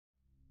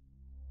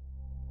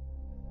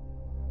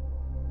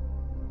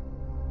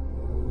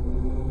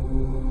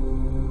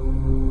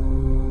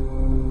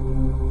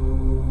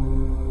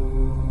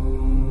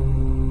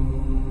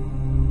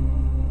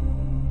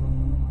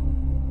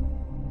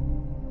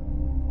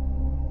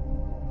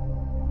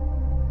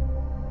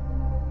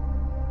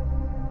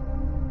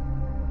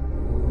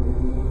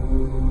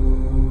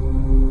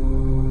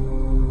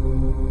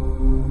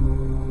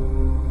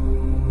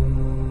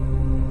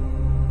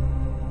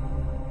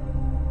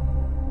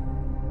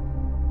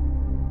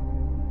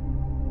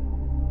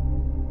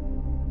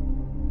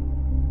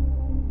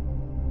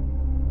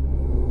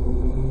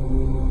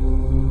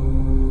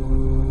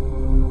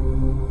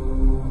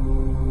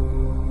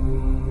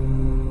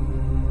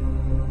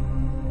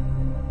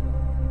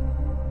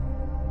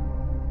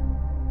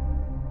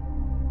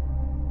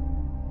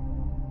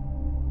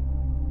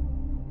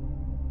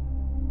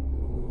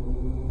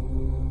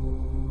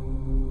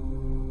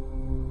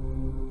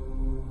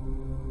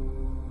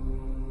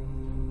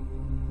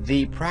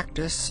The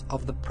Practice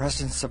of the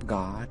Presence of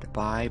God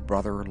by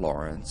Brother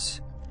Lawrence.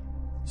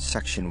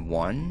 Section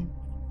 1.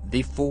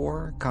 The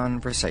Four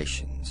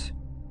Conversations.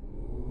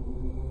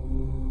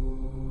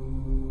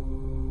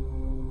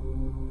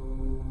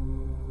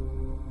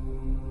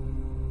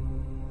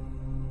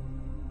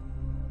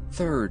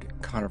 Third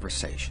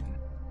Conversation.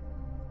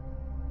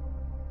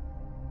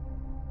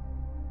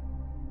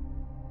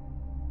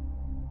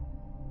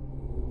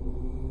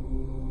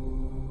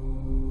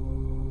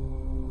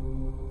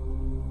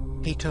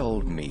 He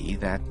told me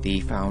that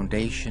the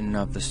foundation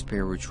of the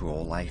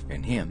spiritual life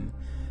in him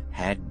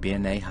had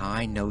been a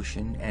high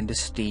notion and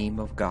esteem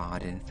of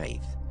God and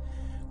faith,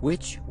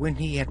 which, when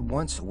he had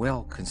once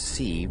well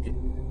conceived,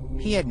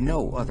 he had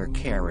no other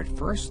care at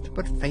first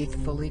but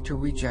faithfully to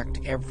reject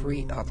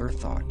every other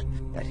thought,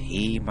 that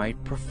he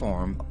might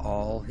perform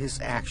all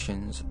his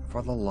actions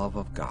for the love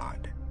of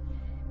God.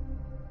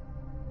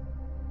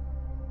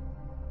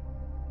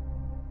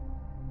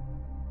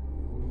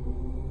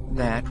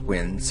 That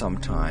when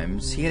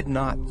sometimes he had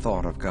not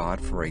thought of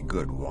God for a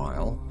good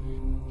while,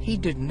 he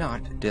did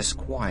not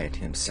disquiet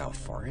himself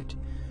for it,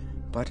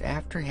 but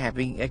after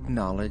having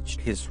acknowledged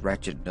his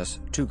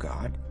wretchedness to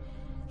God,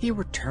 he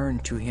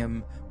returned to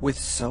him with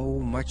so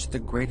much the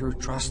greater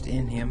trust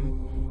in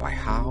him, by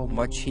how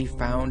much he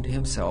found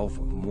himself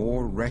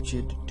more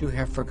wretched to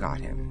have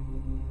forgot him.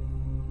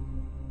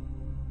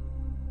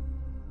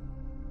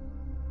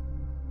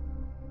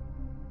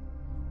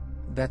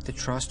 That the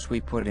trust we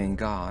put in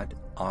God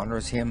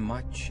honors him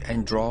much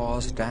and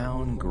draws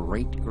down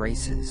great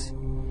graces.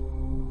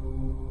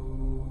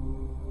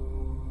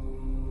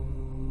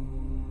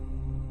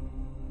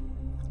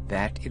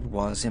 That it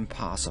was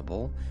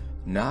impossible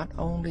not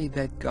only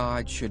that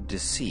God should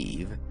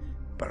deceive,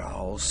 but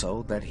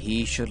also that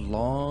he should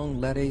long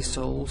let a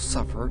soul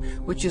suffer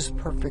which is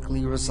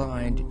perfectly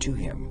resigned to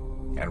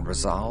him, and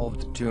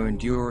resolved to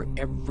endure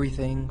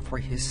everything for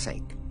his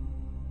sake.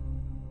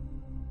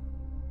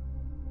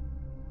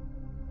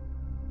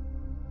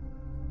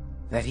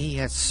 That he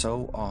had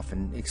so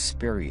often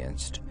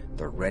experienced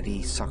the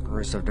ready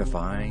succors of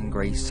divine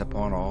grace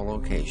upon all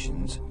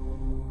occasions,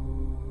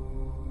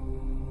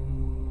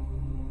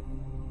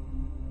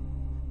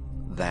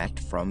 that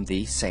from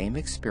the same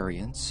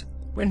experience,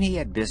 when he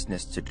had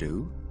business to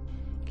do,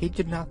 he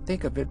did not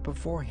think of it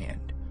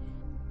beforehand,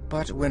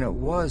 but when it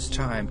was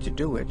time to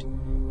do it,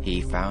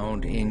 he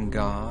found in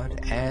God,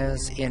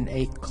 as in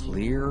a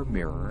clear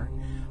mirror,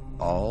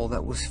 all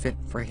that was fit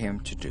for him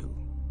to do.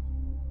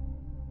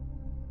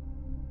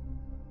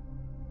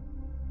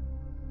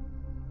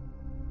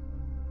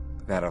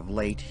 That of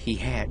late he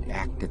had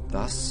acted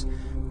thus,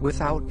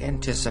 without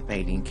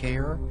anticipating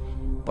care,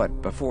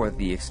 but before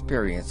the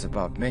experience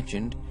above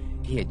mentioned,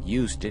 he had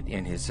used it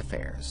in his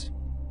affairs.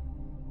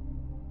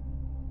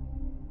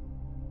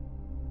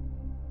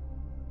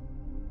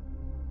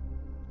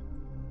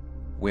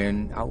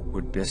 When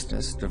outward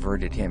business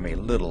diverted him a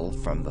little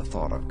from the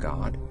thought of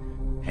God,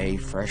 a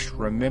fresh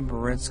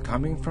remembrance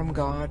coming from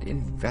God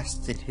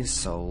invested his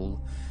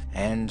soul,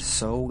 and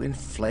so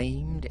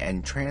inflamed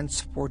and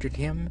transported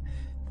him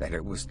that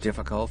it was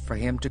difficult for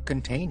him to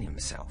contain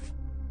himself.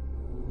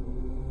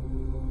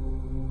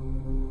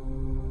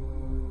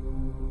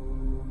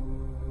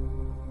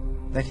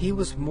 That he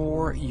was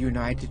more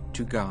united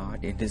to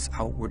God in his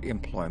outward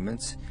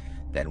employments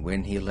than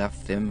when he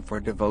left them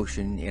for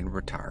devotion in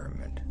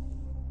retirement.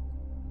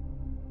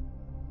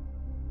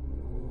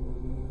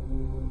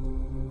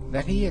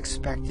 That he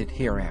expected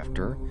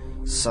hereafter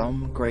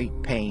some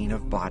great pain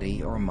of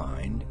body or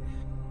mind,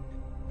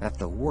 that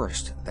the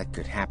worst that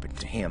could happen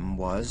to him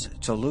was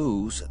to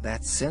lose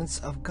that sense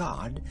of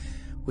God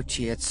which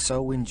he had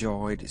so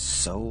enjoyed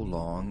so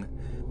long,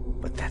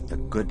 but that the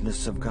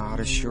goodness of God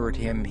assured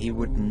him he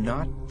would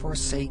not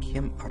forsake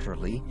him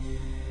utterly,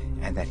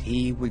 and that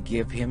he would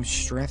give him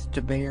strength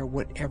to bear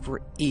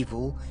whatever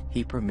evil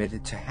he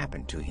permitted to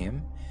happen to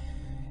him,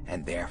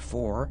 and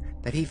therefore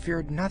that he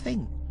feared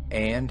nothing,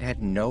 and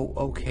had no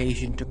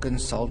occasion to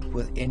consult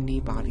with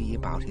anybody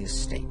about his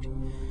state.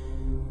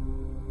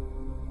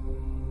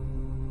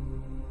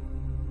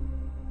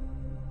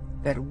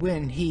 That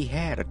when he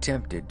had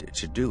attempted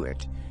to do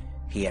it,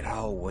 he had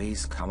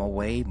always come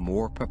away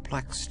more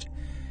perplexed,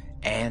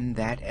 and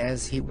that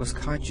as he was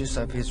conscious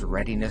of his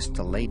readiness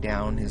to lay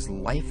down his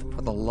life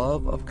for the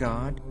love of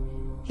God,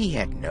 he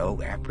had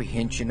no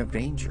apprehension of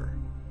danger.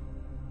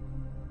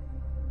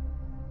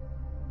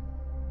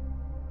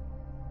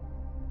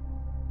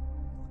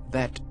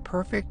 That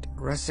perfect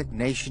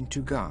resignation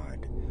to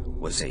God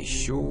was a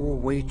sure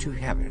way to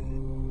heaven,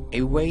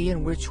 a way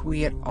in which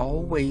we had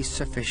always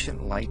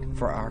sufficient light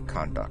for our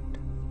conduct.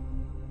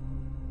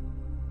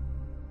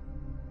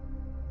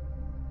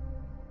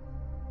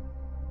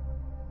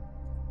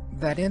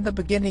 That in the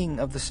beginning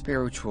of the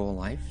spiritual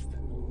life,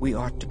 we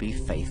ought to be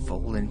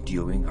faithful in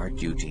doing our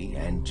duty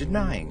and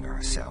denying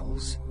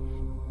ourselves,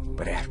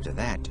 but after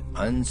that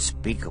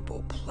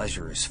unspeakable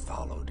pleasures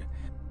followed.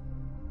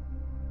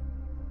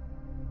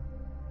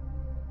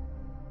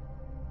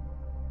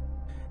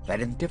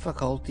 that in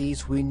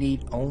difficulties we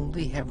need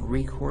only have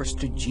recourse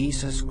to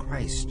Jesus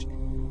Christ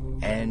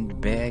and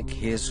beg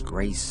His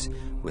grace,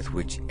 with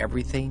which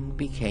everything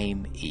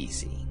became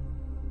easy.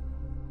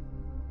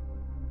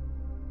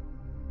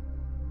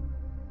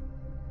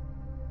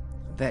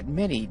 That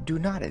many do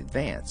not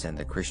advance in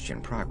the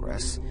Christian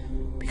progress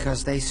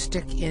because they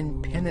stick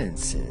in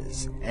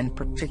penances and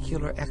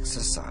particular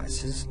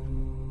exercises,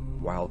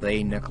 while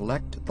they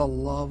neglect the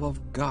love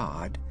of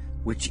God,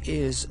 which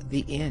is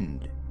the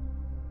end.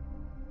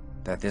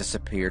 That this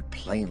appeared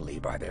plainly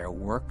by their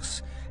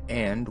works,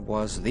 and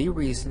was the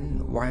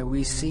reason why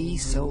we see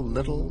so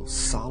little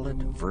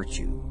solid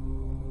virtue.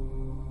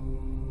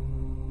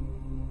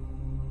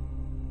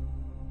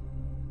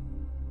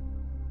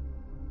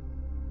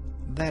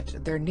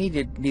 That there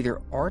needed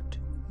neither art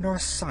nor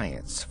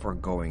science for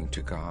going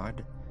to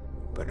God,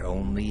 but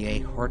only a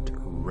heart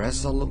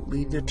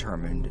resolutely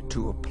determined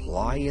to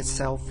apply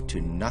itself to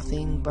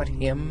nothing but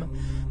Him,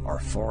 or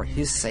for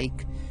His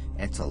sake,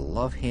 and to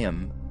love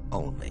Him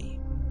only.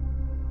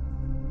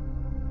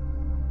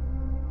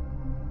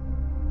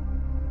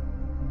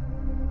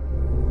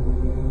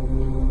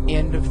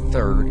 End of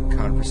third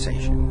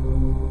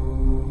conversation.